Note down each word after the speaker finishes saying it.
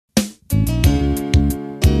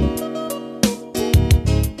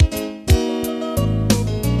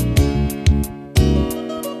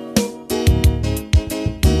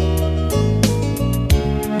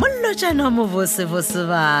wena mo bose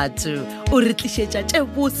batho o re tlišetša tše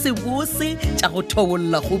bose tša go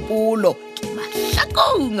thobolla kgopolo ke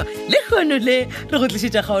Mahlakung le kgono le re go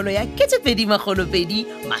tlišetša kgaolo ya 2020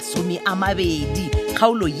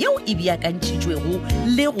 kgaolo yeo e beakantšitšwego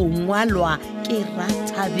le go ngwalwa ke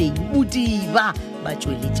Rathabeng Modiba ba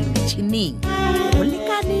tšweletše metšhineng go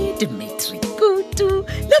lekane Dimitri Kutu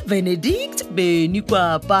le Benedict Beni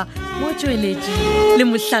Kwapa mo tšweletše le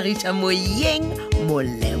mohlagiša moyeng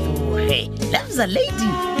Moleboge Lefza Lady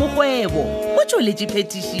Mokgwebo mo tšweletše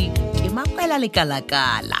phetiši ke Makwela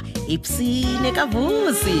Lekalakala ipsine ka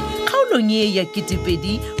bose kgaolong ye ya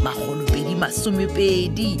 2020.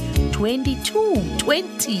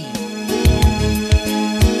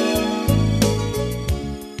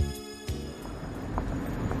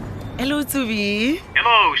 Hello Tsubi.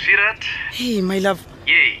 Hello Shirat. Hey my love.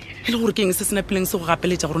 Yay. Hello gore ke eng se sena peleng se go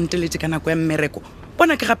gapeletša gore nteletse ka nako ya mmereko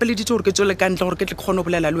bona ke gapeleditše gore ke tswele ka ntle gore ke tle kgone go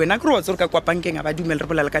bolela le wena ke re wa tse gore ka kwa bankeng a ba dumele re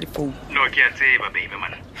bolela ka difounu No ke a tseba baby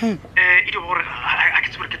man. E di gore a ke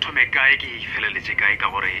tsebe ke thome kae ke feleletse kae ka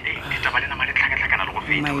gore ke taba lena male tlhakatlhakana le go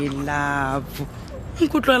feta. my love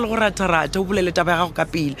nkutlwa le go rata o bolele taba ya gago ka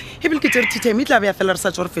pele ebile ke tsere titime e tla be ya fela re sa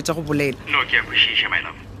tswa re fetsa go bolela No ke a kwešiša my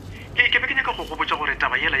love. Ke be ke nyaka go botsa gore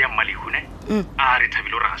taba yela ya Mmalo ne a re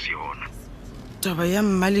thabile re ga se yona. taba ya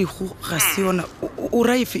Mmalo ga se yona o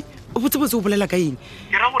raife o botsebotse o bolela ka eng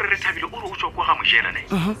Ke ra gore re thabile o re o tswa kwa ga mojela ne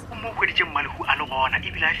o mo hweditše Mmalo a le gona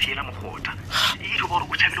ebile a fiela mogota e di gore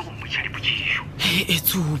o thabile go mmotša dipotšišo e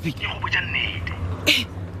Tsubi ke go botša nnete.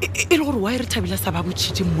 e le gore wa re thabile sa ba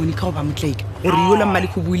botšhitše Monica go ba motleke gore yola Mmalo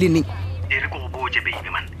o buile neng e re ko go botse baby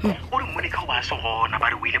man o re Monica o ba se gona ba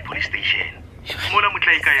re o ile police station mola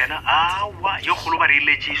motlaika yena awa yo kgolo ba re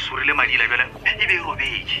iletše surile madila bjala e be e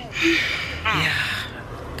robetše ya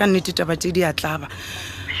ka nnete taba tše di a tlaba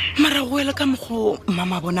mara go ela ka mokgo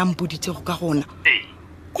mama bona mpoditšego ka gona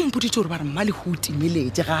o mpoditše gore ba re Mmalo o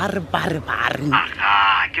timeletse ga re ba re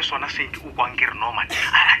aga ke sona senke o kwang ke re noman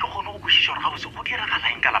a ke kgone go kwešiša gore gabotse go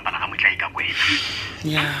diragalaeng ka lapa la ga motlaika kwena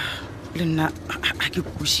ya le nna a ke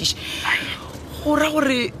kwešiše go ra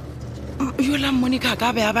gore yola Monica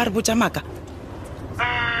ka be a ba re botša maka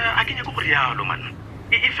a ke nyako gore yalo man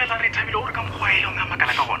e fela re thabile gore ka mokgwa eleng a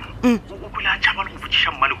makala ka gona o kule a tšhaba le go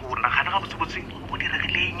botšiša Mmalo gore nagane gabotsebotse go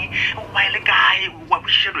diragileng o ba ele kae wa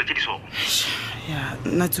botšiša dilo tše di soko ya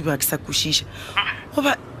nna Tsubi a ke sa kwešiša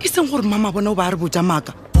goba e seng gore mama bona o ba re botša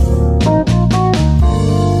maka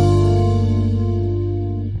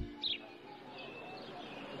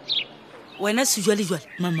wena sejwale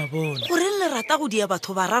mama bona gore le rata go dia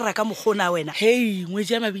batho ba rara ka mogona wena hei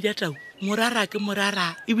ngwetša mabidi a tau morara ke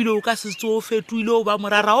morara ebile o ka se tso fetoile o ba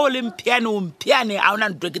morara o le mpheane a ona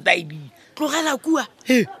ntwe ke taedi tlogela kua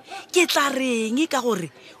ke tla reng ka gore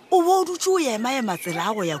o bo dutse o ema tsela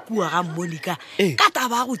a go ya kua ga Monica ka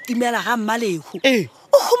taba go timela ga Mmalo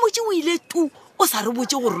o gomotse o ile tu o sa re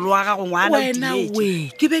botse gore lo ga go ngwana wena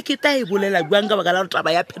we ke be ke ta e bolela jwang ka baka la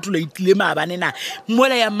taba ya phetola e tlile maabane na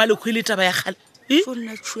mola ya Mmalo go ile taba ya gale so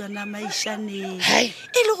nna tšhuana maišaneng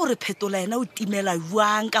e le gore phetola yena o timela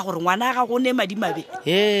jwang ka gore ngwana ga go ne madimabe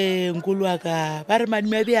nkolo wa ka ba re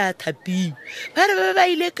madimabe a thapiwa ba re ba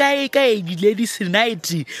ile kae di-ladies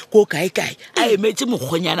night ko kae a emetse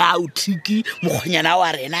mokgonyana a o thiki mokgonyana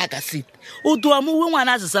wa rena a ka sepe o toa mowe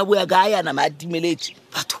ngwana a se sa boya ka a yana ma a timeletse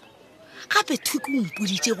batho gape thuki o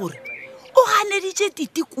mpoditše gore o ganeditše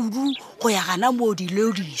titi kudu go ya gana mo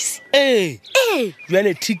di-ladies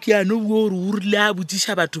jale thiki ano bua gore o rile a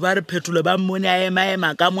botsiša batho ba re phetolo ba mmone a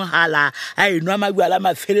emaema ka mogala a enwa mabuala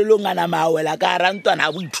mafelelong a nama a wela ka rantwana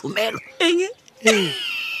a boithomelo eng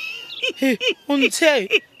o ntshe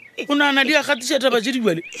o nana di a gatiša taba tše di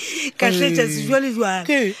jale ka tletša sejwale jwang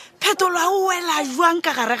phetola o wela jwang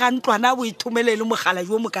ka gare ga ntlwana a boithomele le mogala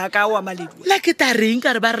jo mokaka wa Mmalo la ke ta reng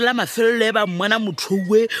ka re ba re la mafelelo e ba mmona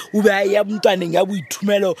mothouwe o be a ya ntwaneng ya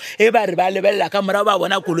boithomelo e ba re ba lebelela ka morago ba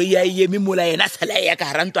bona koloi ya eme mola yena sala ya ka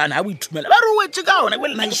gara ntwana a boithomelo ba re o wetse ka ona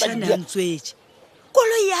maišane a ntswetse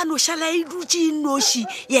koloi ya no šala e dutse e noši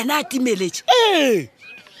yena a timeletse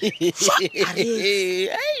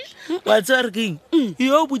wa tseba re keng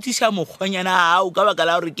yo o botsiša mokgonyana ao ka baka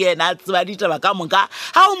la gore ke ena a tseba ditaba ka moka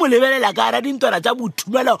ga o mo lebelela ka ara dintwana tša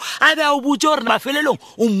bothumelo a be a o botse gore mafelelong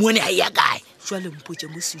o mmone a ya kae jwale mpotse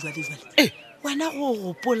mo sejwale wena go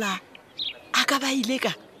gopola a ka ba ile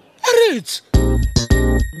ka retse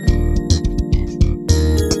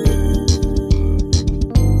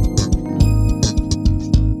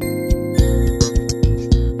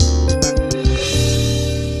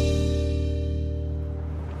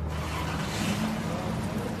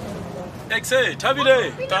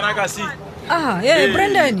Thabile, Tanakasi.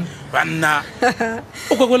 Brandon banna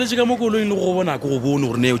o kwakwaletse ka mo koloing le go bona ko go bone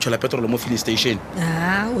gore ne o tšhela petrol mo filling station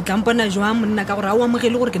o tlampona jwang monna ka gore a o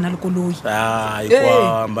amogele gore ke na le koloi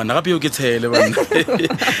kwa banna gape yo ke tshele banna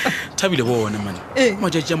thabile bone man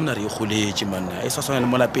matšatši a mona re e kgoletse manna e sa tshwana le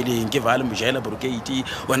mo lapeleng ke vale mojaela borokate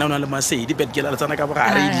wena o na le masedi Badgirl a le tsana ka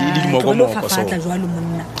bogare le dimokomoko fatla jwalo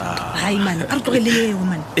monna hai man a re tlogele eo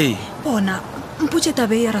man bona mpotse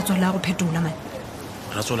tabe ya ra tswela go phetola man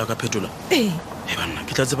ra tswela ka phetola banna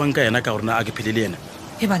ke tla tsebang ka yena ka gore na a ke phele le yena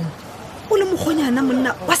banna o le mogonyana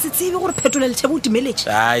monna wa se tsebe gore phetola le tshebo o timeletse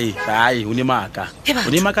ai o ne maka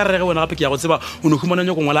re ge bona gape ke ya go tseba o ne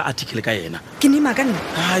humananya go ngwala article ka yena ke ne maka nna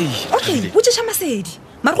okay botšeša masedi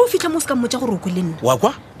mara go fitlha mo se ka mmotsa gore o kwele nna wa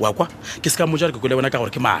kwa ke se ka mmotsa re ke kwele bona ka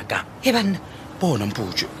gore ke maka banna bona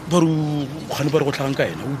mpotse bare gane ba re go tlhagang ka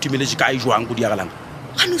yena o timeletse ka e jwang go diagalang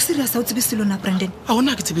gane o serious a o tsebe selo na Brandon a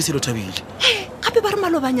ona ke tsebe selo Thabile gape ba re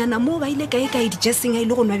malobanyana mo ba ile kae di-jassing a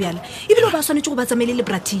ile go nwa bjala ebile ba tshwanetse go ba tsamaile le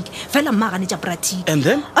bratic fela mma gane tša bratic and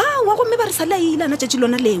then wa gomme ba re sale a ile ana tšatši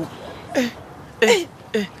lona leo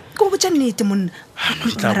ke go botša nnete monna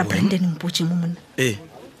mara Brandon mpotse mo monna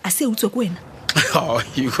a se utswe ko wena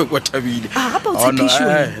kwa Thabile gape o tshepišo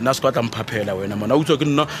nna se kwa tla mphaphela wena mana utswa ke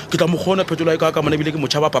nna ke tla mogona phetola e ka ka mona ebile ke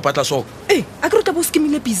motšhaba papatla so a ke re tla bo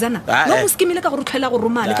skimile bizana no mo skimile ka gore tlhoela go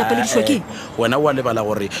romale ka pele dišwa ke wena wa lebala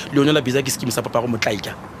gore leone la biza ke skimi sa papa go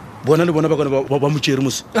motlaika bona le bona ba kone ba motšere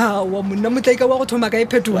mose wa monna motlaika wa go thoma ka e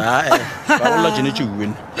phetola ba gola jene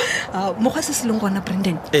tšuwen mokgwa se se leng gona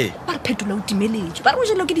Brandon ba re phetola o timeletse ba re o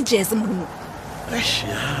jelelo ke di-jazz monno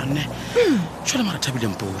yane tšhola mara Thabile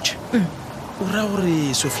mpotse o ra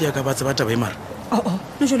gore Sophia ka batse ba taba e mara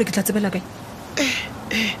no jole ke tla tsebela kae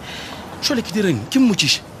tšhole ke direng ke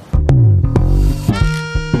mmotšiše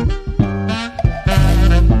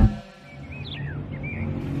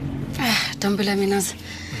Tambela Minaza.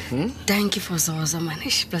 Thank you for Zoza man.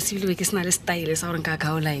 Plus you ke sna le style sa gore nka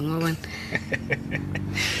khaola eng wa bona.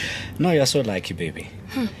 No, you're so lucky baby.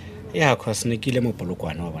 Yeah, cause ne kile mo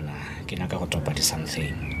polokwana wa bona ke na ka go topa di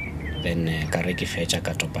something. Then ka re ke fetša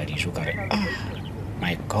ka topa di shu ka re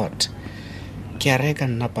my god. Ke a reka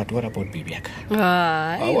nna but what about baby yaka?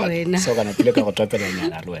 Wena. So kana pile ka go topela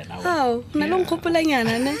nyana le wena. Na lo nkgopola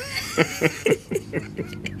nyana ne.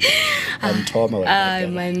 Thoma wena.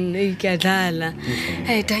 Man ke a dlala.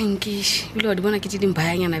 Thank you. Lo di bona ke di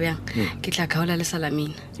mbayanyana bjang. Ke tla khaola le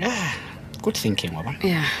salamina. Good thinking wa bona.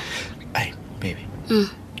 Yeah. Ai baby.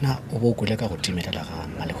 Na o bo kule ka go timelela ga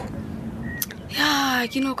Mahlakung. Yeah,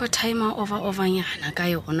 ke no ka timer over nyana ka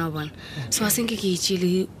yona bona. So I think ke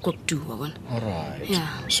itšile go do wa bona. All right. Yeah.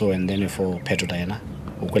 So and then for Petola yena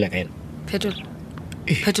o kule ka yena.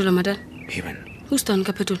 Petola madam. Even. Who's done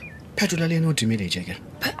ka Petola? Petola le no timeletse ke.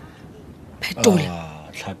 Petola.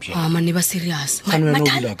 Tlhapja. Man ba serious. Kana no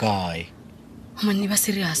dila kae? Man ba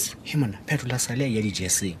serious. Himana Petola sale ya di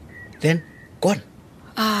Jesse. Then gone.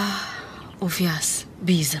 Obvious.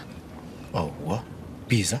 Biza. Oh, what?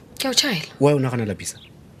 Biza? Ke o child. Why una kana la biza?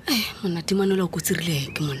 Monna timano lo go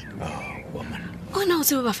tsirile ke monna. Oh, woman. Ona o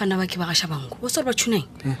tsebe ba fana ba ke ba ga Shabangu. O tsore ba tshuneng.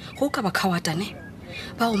 Go ka ba khawatane.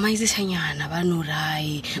 Ba o maizisanyana ba no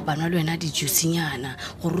rai, ba nwa le wena di juice nyana,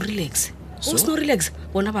 go relax. O sno relax,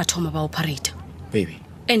 bona ba thoma ba operate. Baby.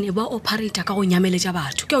 Ene ba operate ka go nyameletša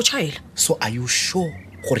batho. Ke o child. So are you sure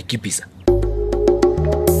gore ke biza?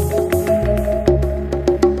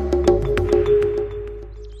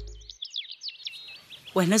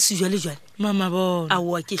 wena se jwale mama bona a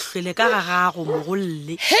wa ke hlwele ka ga gago mogolle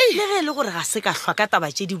le ge le gore ga se ka hlwa ka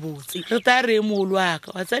taba tše di botse re ta re moolo wa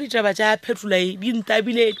ka wa tsa ditaba tša phetola di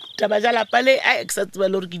ntabile taba tša lapa le a ke sa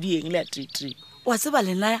tseba le gore ke dieng le a tete wa tseba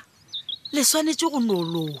lena le swanetse go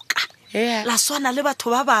noloka la swana le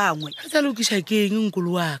batho ba bangwe re tsa lokiša keng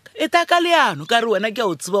nkolo wa ka e ta ka leano ka re wena ke a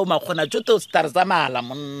o tseba o makgona tšote o setare sa mala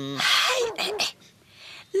monna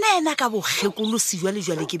nena ka bogekolo sejwale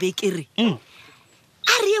ke be ke re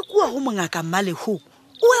a re ye kua go mongaka Mmalo o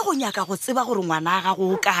e go nyaka go tseba gore ngwana a gago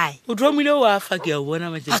o kae o thomile o afa ke a bona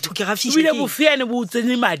batho ke ga fiše bile bofeane bo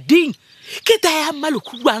tsene mading ke taya Mmalo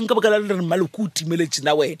buang ka baka la re Mmalo o timeletse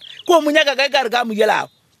na wena ko monyaka kae ka re ka mo yelago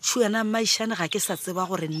tšhuana maišane ga ke sa tseba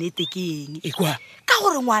gore nnete ke eng kwa ka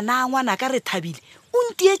gore ngwana ka re Thabile o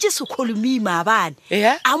ntietse sekholumi maabane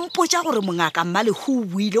a mpotša gore mongaka Mmalo o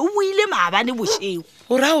buile maabane bošego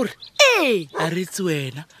o ra gore a retse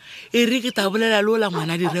wena e re ke tabolela lola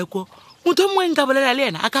ngwana direko motho mongwe nka bolela le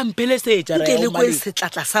yena a ka mpelesetša ke le ko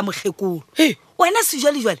setlatla sa mogekolo wena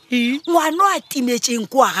sejwale ngwana a timetseng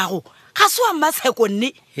kwa gago ga se wa Mmatsheko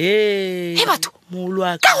nne batho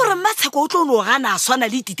ka gore Mmatsheko o tlo no gana a swana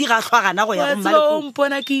le titi ga hlwagana go ya go Mmalo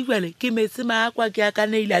mpona ke ibale ke metse maakwa ke a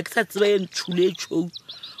kaneile a ke sa tseba ye ntšhule tšhou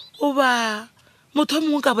goba motho o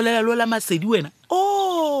mongwe ka bolela lo la Masedi wena.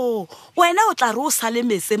 o wena o tla re o sale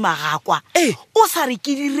mese magakwa o sa re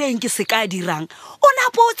ke direng ke se ka dirang o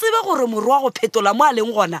napo o tsebe gore morwa wa go phetola mo a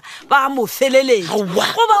leng gona ba mo feleletse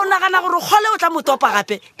goba o nagana gore kgole o tla motopa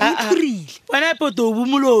gape ithurile wena poto o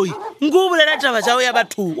bomoloi nko o bolela taba tšao ya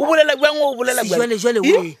batho o bolela bjang o bolela bjang jwale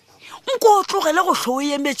we nko o tlogele go hlo o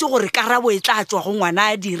emetse gore karabo e tla tswa go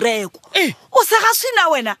ngwana a direko o se ga swina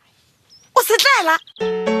wena o se tlela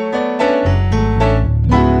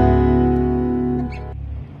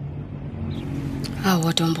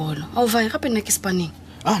awa Tombolo a o vai gape nna ke spaneng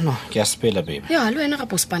no ke a sepela baby ya le wena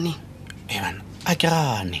gape o spaneng man a ke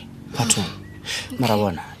gane bathong mara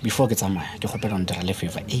bona before ke tsamaya ke gopela go ntira le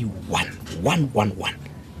favor A1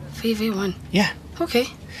 favor 1 yeah okay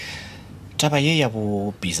taba ye ya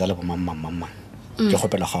bo biza le bo mamma ke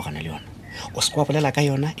gopela gaogana le yona o se kwa bolela ka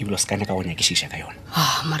yona ebile o se kana ka go nyakishisha ka yona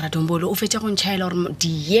mara Tombolo o fetša go ntšhaela gore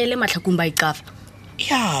diele Mahlakung ba iqafa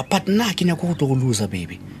yeah but nna ke nyako go tlo go loser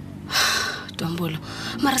baby Tombolo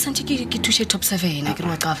mara santse ke thushe top 7 a ke re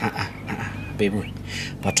wa qafa baby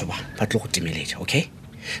batho ba tlo go timeletša okay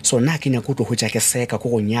so nna ke nyako tlo go tša ke seka go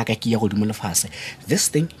go nyaka ke ya go dimo lefase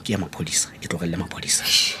this thing ke ya maphodisa e tlogelle maphodisa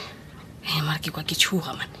mara ke kwa ke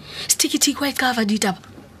tshuga man sticky kwa iqafa ditaba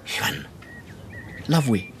yona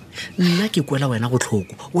loveway nna ke kwela wena go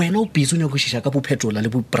tlhoko wena o bitse o nyakoshisha ka bophetola le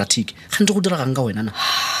bo pratic gante go dira gang ka wena na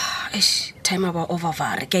time about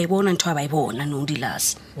overvare ke a bona ntho ba e bona no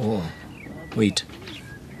dilas wait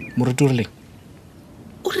moreturile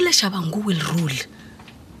o rile Shabangu will rule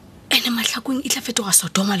ene Mahlakung e tla fetoga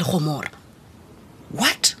Sodoma le Gomora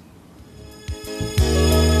what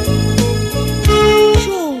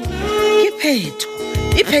ke phetho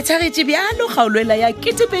e phethagetše bjalo kgaolwela ya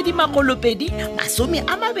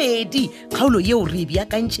 2020 kgaolo yeo re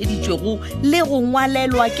beakantšheditšwego le go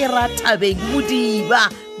ngwalelwa ke Rathabeng Modiba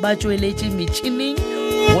ba tšweletše metšhineng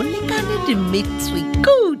go lekane Dimitri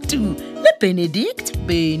Kutu le Benedict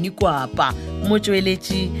Beni Kwapa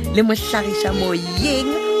motšweletši le mohlagiša moyeng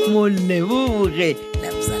Moleboge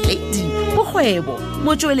Lapsaledi bokgwebo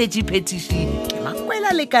motšweletši phetiši ke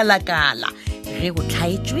Makwela Lekalakala ge go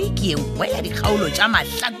tlhaetšwe ke engwe ya dikgaolo tša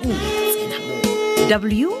Mahlakung tsena mo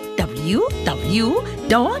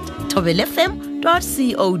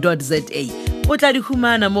www.tobelfm.co.za o tla di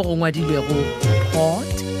humana mo go ngwadilwego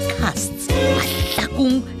podcasts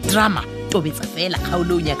Mahlakung drama tobetsa fela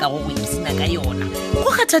kgaolong ya ka go go ipsina ka yona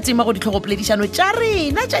go kgathatima go ditlhogopoledišano tša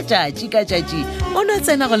rena tša tšatši ka tšatši o no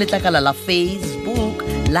tsena go letlakala la Facebook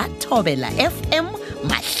la Thobela FM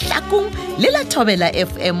Mahlakung le la Thobela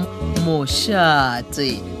FM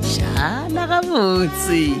Mošate šala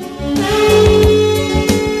gabotse